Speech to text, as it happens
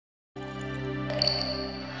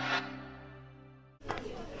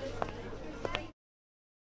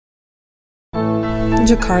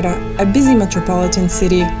Jakarta, a busy metropolitan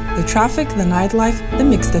city, the traffic, the nightlife, the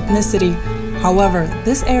mixed ethnicity. However,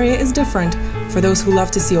 this area is different. For those who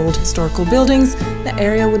love to see old historical buildings, the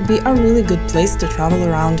area would be a really good place to travel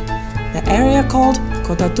around. The area called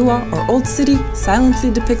Kota Tua, or Old City,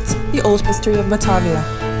 silently depicts the old history of Batavia.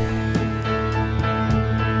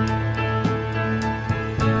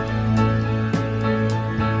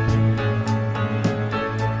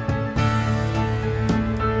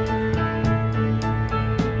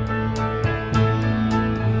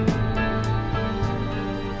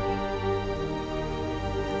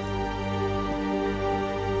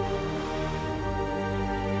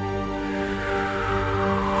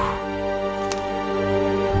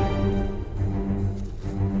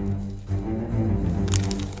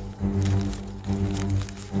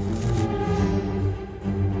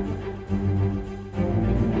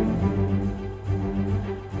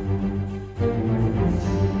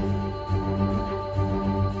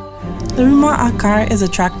 The Rumah Akar is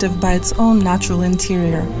attractive by its own natural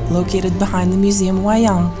interior, located behind the Museum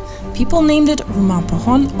Wayang. People named it Rumah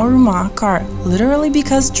Pohon or Rumah Akar, literally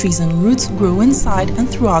because trees and roots grew inside and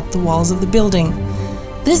throughout the walls of the building.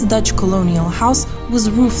 This Dutch colonial house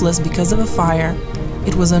was roofless because of a fire.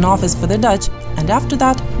 It was an office for the Dutch, and after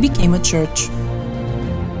that became a church.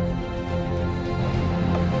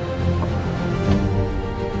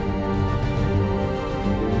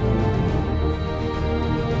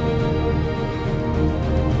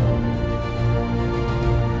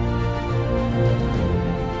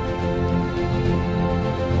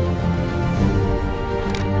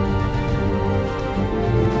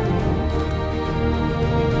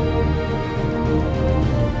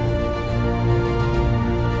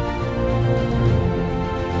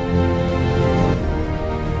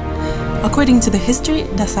 According to the history,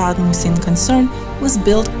 the Saad Musin concern was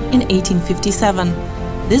built in 1857.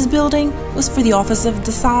 This building was for the office of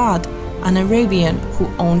the Saad, an Arabian who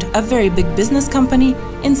owned a very big business company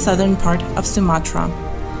in southern part of Sumatra.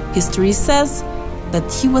 History says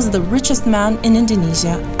that he was the richest man in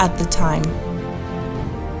Indonesia at the time.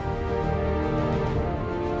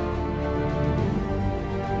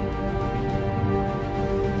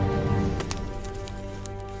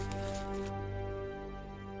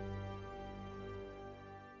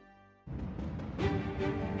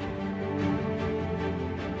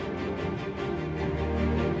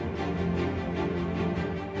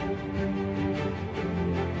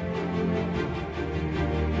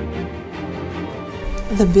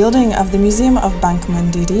 The building of the Museum of Bank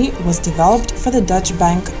Mandiri was developed for the Dutch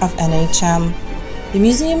Bank of NHM. The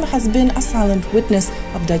museum has been a silent witness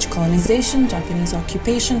of Dutch colonization, Japanese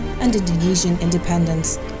occupation, and Indonesian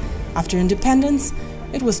independence. After independence,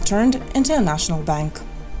 it was turned into a national bank.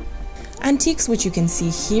 Antiques, which you can see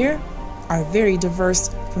here, are very diverse,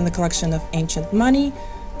 from the collection of ancient money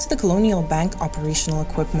to the colonial bank operational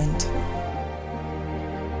equipment.